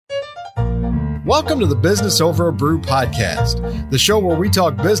Welcome to the Business Over a Brew podcast, the show where we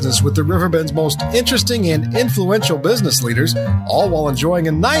talk business with the Riverbend's most interesting and influential business leaders, all while enjoying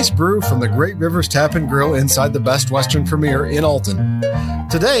a nice brew from the Great Rivers Tap and Grill inside the Best Western Premier in Alton.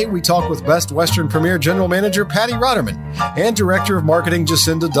 Today, we talk with Best Western Premier General Manager Patty Rotermund and Director of Marketing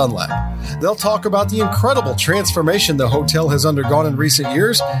Jacinda Dunlap. They'll talk about the incredible transformation the hotel has undergone in recent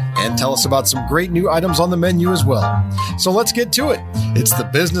years and tell us about some great new items on the menu as well. So let's get to it. It's the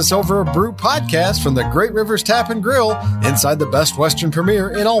Business Over a Brew podcast from the Great Rivers Tap and Grill inside the Best Western Premier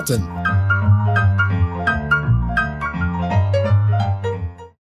in Alton.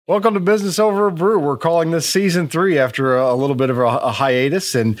 Welcome to Business Over a Brew. We're calling this Season 3 after a little bit of a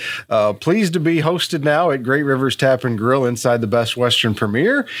hiatus, and pleased to be hosted now at Great Rivers Tap and Grill inside the Best Western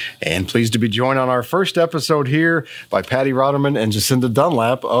Premier, and pleased to be joined on our first episode here by Patty Rotermund and Jacinda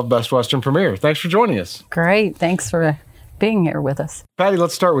Dunlap of Best Western Premier. Thanks for joining us. Great. Thanks for being here with us. Patty,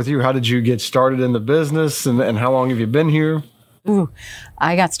 let's start with you. How did you get started in the business, and how long have you been here?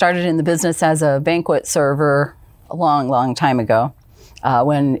 I got started in the business as a banquet server a long time ago.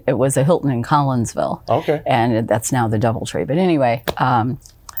 When it was a Hilton in Collinsville. Okay. And that's now the DoubleTree. But anyway,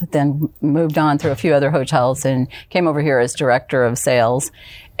 then moved on through a few other hotels and came over here as director of sales,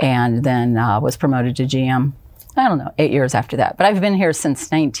 and then was promoted to GM, 8 years after that. But I've been here since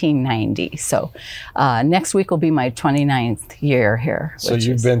 1990. So next week will be my 29th year here. So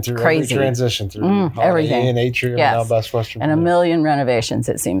you've been through crazy. Every transition through everything. and Atrium, yes. and now Best Western. And a million renovations,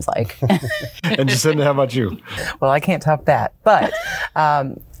 it seems like. And Jacinda, how about you? Well, I can't top that. But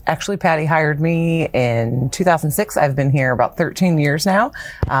actually, Patty hired me in 2006. I've been here about 13 years now.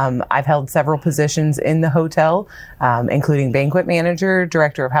 I've held several positions in the hotel, including banquet manager,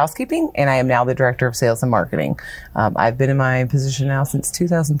 director of housekeeping, and I am now the director of sales and marketing. I've been in my position now since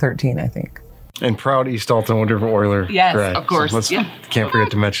 2013, I think. And proud East Alton Wood River Oiler. Yes, grad. of course. So can't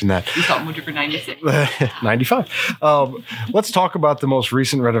forget to mention that. East Alton Wood River 96. 95. Let's talk about the most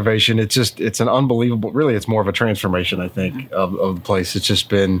recent renovation. It's an unbelievable, really, it's more of a transformation, I think, of the place.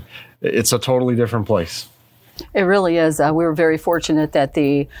 It's a totally different place. It really is. We were very fortunate that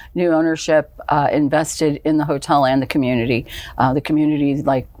the new ownership invested in the hotel and the community. The community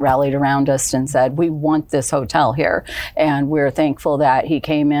rallied around us and said, we want this hotel here. And we're thankful that he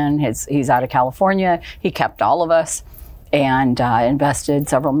came in. He's out of California. He kept all of us and invested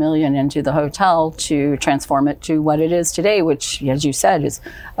several million into the hotel to transform it to what it is today, which, as you said, is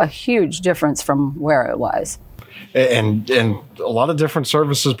a huge difference from where it was. And a lot of different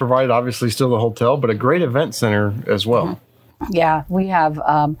services provided, obviously still the hotel, but a great event center as well. Mm-hmm. Yeah, we have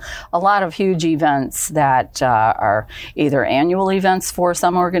a lot of huge events that are either annual events for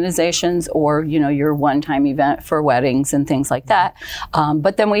some organizations or, your one-time event for weddings and things like that.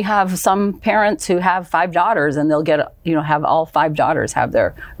 But then we have some parents who have 5 daughters, and they'll get, have all 5 daughters have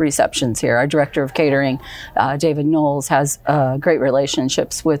their receptions here. Our director of catering, David Knowles, has great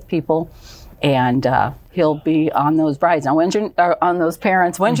relationships with people. And he'll be on those brides. Now, on those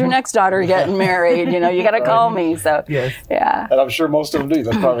parents, when's your next daughter getting married? You got to call me. So, yes. Yeah. And I'm sure most of them do.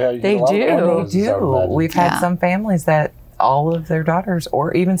 That's probably how you They get a lot of do. They do. We've had some families that all of their daughters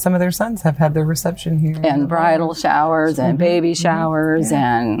or even some of their sons have had their reception here. And bridal showers and baby showers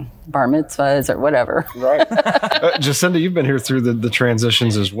and bar mitzvahs or whatever. Right. Jacinda, you've been here through the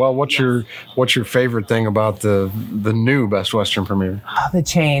transitions as well. What's your favorite thing about the new Best Western Premier? Oh, the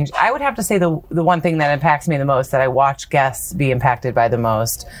change. I would have to say the one thing that impacts me the most, that I watch guests be impacted by the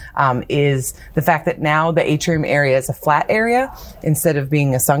most, is the fact that now the atrium area is a flat area instead of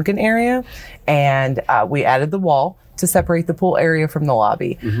being a sunken area. And we added the wall to separate the pool area from the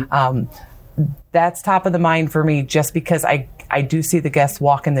lobby. Mm-hmm. That's top of the mind for me, just because I do see the guests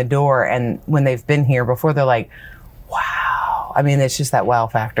walk in the door, and when they've been here before, they're like, wow. I mean, it's just that wow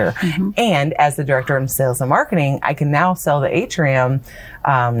factor. Mm-hmm. And as the director of sales and marketing, I can now sell the atrium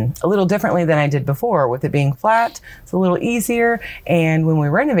a little differently than I did before. With it being flat, it's a little easier. And when we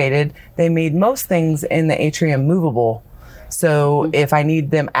renovated, they made most things in the atrium movable. So if I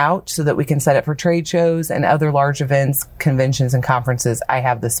need them out so that we can set it for trade shows and other large events, conventions and conferences, I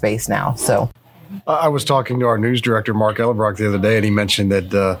have the space now. So I was talking to our news director, Mark Ellerbrock, the other day, and he mentioned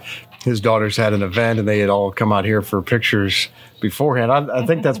that his daughters had an event and they had all come out here for pictures beforehand. I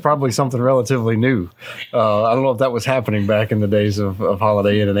think that's probably something relatively new. I don't know if that was happening back in the days of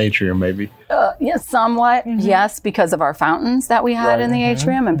Holiday Inn and Atrium, maybe. Yes, somewhat. Mm-hmm. Yes, because of our fountains that we had in the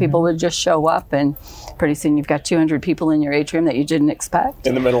atrium, and people would just show up, and pretty soon you've got 200 people in your atrium that you didn't expect.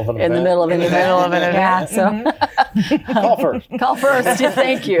 In the middle of an event. In the middle of an event. Yeah, so call first. Call first.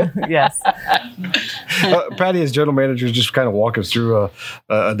 Thank you. Yes. Patty, as general manager, just kind of walk us through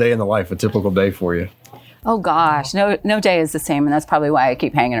a day in the life, a typical day for you. Oh gosh, no day is the same, and that's probably why I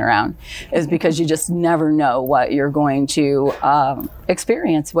keep hanging around, is because you just never know what you're going to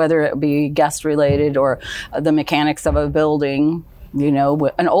experience, whether it be guest related or the mechanics of a building.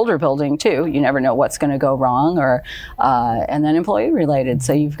 An older building too. You never know what's going to go wrong, or and then employee related.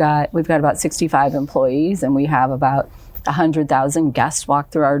 So we've got about 65 employees, and we have about 100,000 guests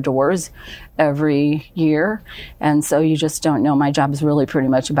walk through our doors every year. And so you just don't know. My job is really pretty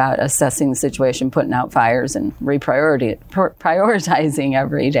much about assessing the situation, putting out fires, and prioritizing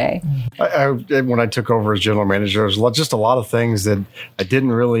every day. When I took over as general manager, there was just a lot of things that I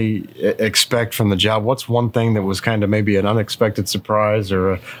didn't really expect from the job. What's one thing that was kind of maybe an unexpected surprise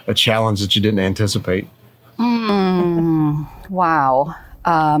or a challenge that you didn't anticipate? Wow.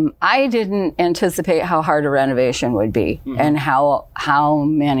 I didn't anticipate how hard a renovation would be, and how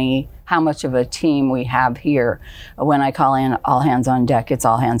much of a team we have here. When I call in all hands on deck, it's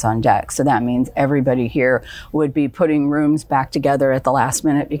all hands on deck. So that means everybody here would be putting rooms back together at the last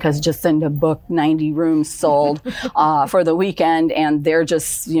minute, because Jacinda booked 90 rooms sold for the weekend, and they're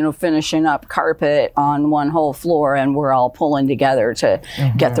just finishing up carpet on one whole floor, and we're all pulling together to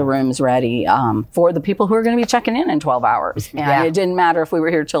get the rooms ready for the people who are going to be checking in 12 hours. And it didn't matter if we were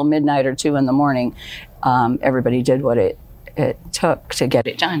here till midnight or 2 a.m. Everybody did what it took to get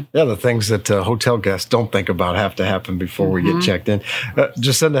it done. Yeah, the things that hotel guests don't think about have to happen before we get checked in.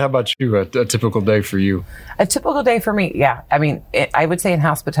 Jacinda, how about you? A typical day for you? A typical day for me, yeah. I mean, I would say in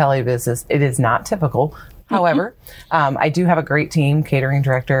hospitality business, it is not typical. However, I do have a great team, catering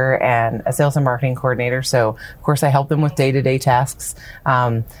director and a sales and marketing coordinator. So, of course, I help them with day-to-day tasks.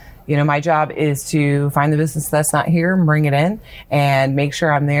 My job is to find the business that's not here and bring it in, and make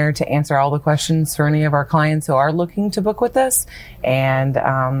sure I'm there to answer all the questions for any of our clients who are looking to book with us, and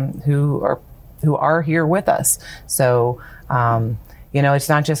who are here with us. So, it's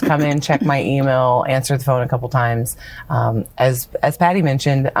not just come in, check my email, answer the phone a couple times. As Patty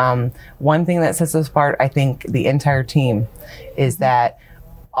mentioned, one thing that sets us apart, I think, the entire team, is that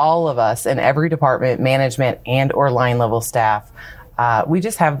all of us in every department, management and or line level staff, we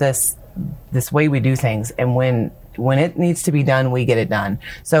just have this way we do things, and when it needs to be done, we get it done.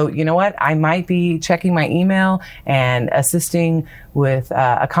 So you know what? I might be checking my email and assisting with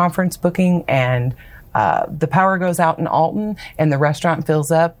a conference booking, and the power goes out in Alton, and the restaurant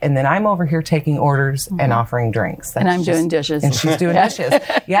fills up, and then I'm over here taking orders and offering drinks. And I'm doing dishes. And she's doing dishes.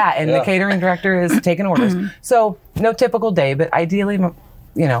 Yeah, and the catering director is taking orders. So no typical day, but ideally,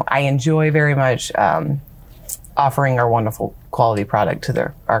 I enjoy very much offering our wonderful quality product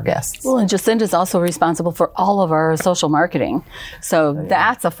to our guests. Well, and Jacinda is also responsible for all of our social marketing. So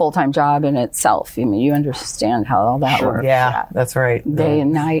that's a full-time job in itself. I mean, you understand how all that works. Yeah, that's right. Day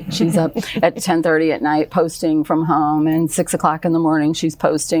and night. She's up at 10:30 at night posting from home, and 6 o'clock in the morning she's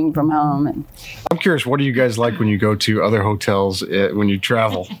posting from home. And I'm curious, what do you guys like when you go to other hotels when you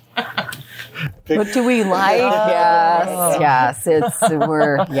travel? What do we like? Yes.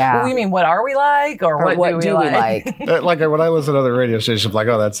 What do you mean? What are we like, or what do we like? Like when I listen to other radio stations, I'm like,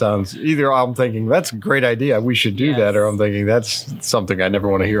 oh, that sounds. Either I'm thinking that's a great idea, we should do that, or I'm thinking that's something I never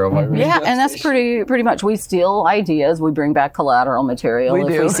want to hear on my radio. Yeah, and that's pretty much. We steal ideas. We bring back collateral material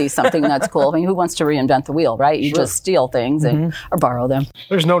if we see something that's cool. I mean, who wants to reinvent the wheel, right? You just steal things or borrow them.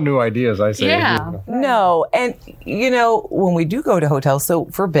 There's no new ideas, I say. Yeah. No, and when we do go to hotels, so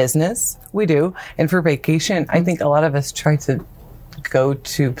for business we do, and for vacation, I think a lot of us try to go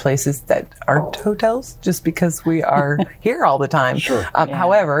to places that aren't hotels just because we are here all the time.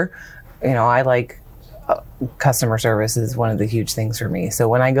 However, I like customer service is one of the huge things for me. So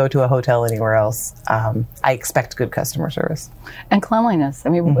when I go to a hotel anywhere else, I expect good customer service. And cleanliness. I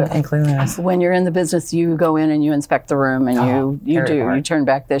mean, and cleanliness. When you're in the business, you go in and you inspect the room, and you turn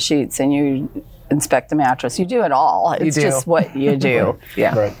back the sheets, and you inspect the mattress. You do it all. It's just what you do.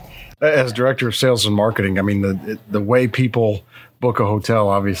 Yeah. Right. As director of sales and marketing, I mean, the way people book a hotel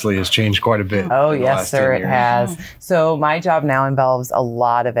obviously has changed quite a bit. Oh, yes, sir, it has. So my job now involves a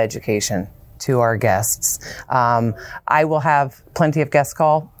lot of education to our guests. I will have plenty of guest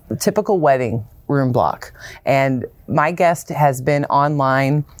call, typical wedding room block. And my guest has been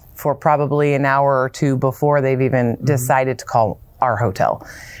online for probably an hour or two before they've even decided to call our hotel.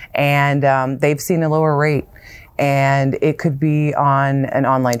 And they've seen a lower rate. And it could be on an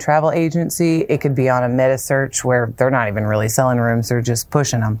online travel agency. It could be on a meta search where they're not even really selling rooms. They're just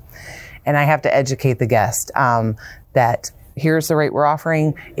pushing them. And I have to educate the guest that here's the rate we're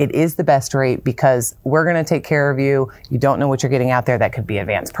offering. It is the best rate because we're going to take care of you. You don't know what you're getting out there. That could be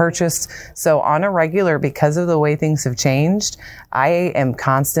advance purchased. So on a regular, because of the way things have changed, I am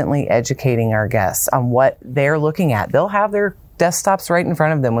constantly educating our guests on what they're looking at. They'll have their desktop's right in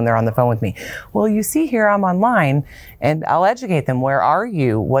front of them when they're on the phone with me. Well, you see here, I'm online, and I'll educate them. Where are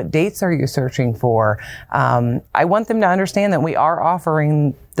you? What dates are you searching for? I want them to understand that we are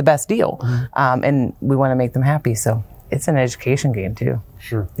offering the best deal, and we want to make them happy. So it's an education game too.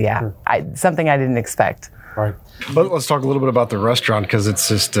 Sure. Yeah. Sure. Something I didn't expect. Right. But let's talk a little bit about the restaurant, because it's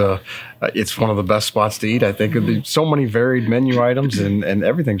just, it's one of the best spots to eat. I think there's so many varied menu items, and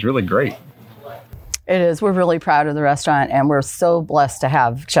everything's really great. It is. We're really proud of the restaurant, and we're so blessed to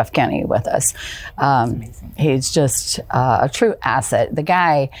have Chef Kenny with us. He's just a true asset. The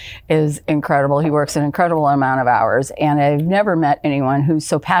guy is incredible. He works an incredible amount of hours, and I've never met anyone who's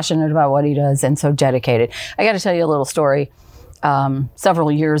so passionate about what he does and so dedicated. I got to tell you a little story.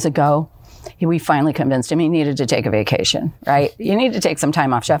 Several years ago, we finally convinced him he needed to take a vacation, right? You need to take some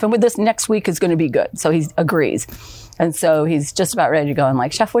time off, Chef. And with this next week is going to be good. So he agrees. And so he's just about ready to go. I'm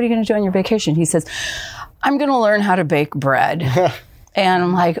like, Chef, what are you going to do on your vacation? He says, I'm going to learn how to bake bread. And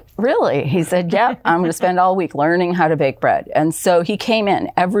I'm like, really? He said, yeah, I'm going to spend all week learning how to bake bread. And so he came in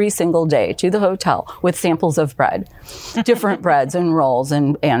every single day to the hotel with samples of bread, different breads and rolls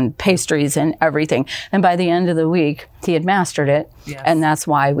and pastries and everything. And by the end of the week, he had mastered it. Yes. And that's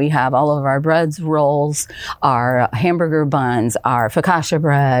why we have all of our breads, rolls, our hamburger buns, our focaccia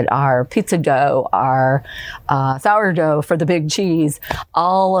bread, our pizza dough, our sourdough for the big cheese.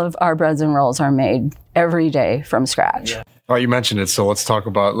 All of our breads and rolls are made every day from scratch. Yeah. Oh, you mentioned it, so let's talk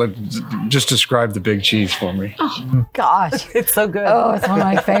about, just describe the big cheese for me. Oh, gosh. It's so good. Oh, it's one of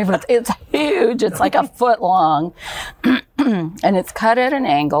my favorites. It's huge. It's like a foot long. And it's cut at an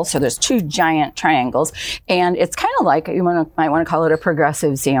angle, so there's two giant triangles. And it's kind of like, might want to call it a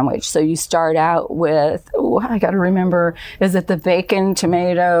progressive sandwich. So you start out with, I got to remember, is it the bacon,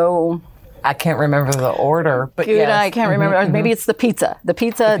 tomato... I can't remember the order, but yes. I can't remember. Maybe it's the pizza,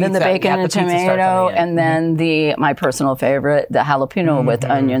 then the bacon and tomato, and then my personal favorite, the jalapeno with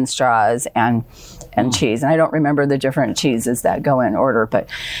onion straws and cheese. And I don't remember the different cheeses that go in order,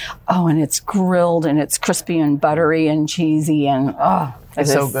 but and it's grilled and it's crispy and buttery and cheesy and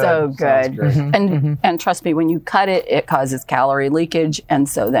it's so good. And trust me, when you cut it, it causes calorie leakage, and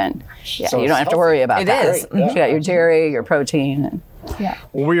so then you don't have to worry about that. It is. You got your dairy, your protein, and yeah.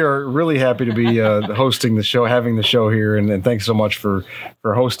 Well, we are really happy to be hosting the show, having the show here, and thanks so much for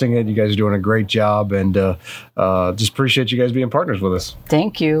hosting it. You guys are doing a great job, and just appreciate you guys being partners with us.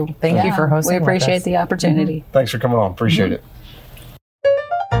 Thank you. Thank you for hosting. We appreciate the opportunity. Thanks for coming on. Appreciate it.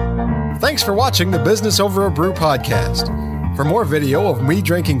 Thanks for watching the Business Over a Brew podcast. For more video of me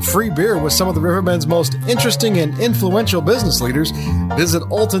drinking free beer with some of the Riverbend's most interesting and influential business leaders, visit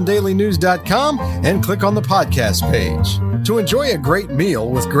AltonDailyNews.com and click on the podcast page. To enjoy a great meal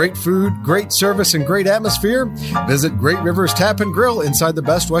with great food, great service, and great atmosphere, visit Great Rivers Tap and Grill inside the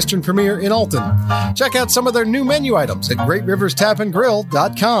Best Western Premier in Alton. Check out some of their new menu items at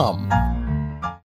GreatRiversTapandGrill.com.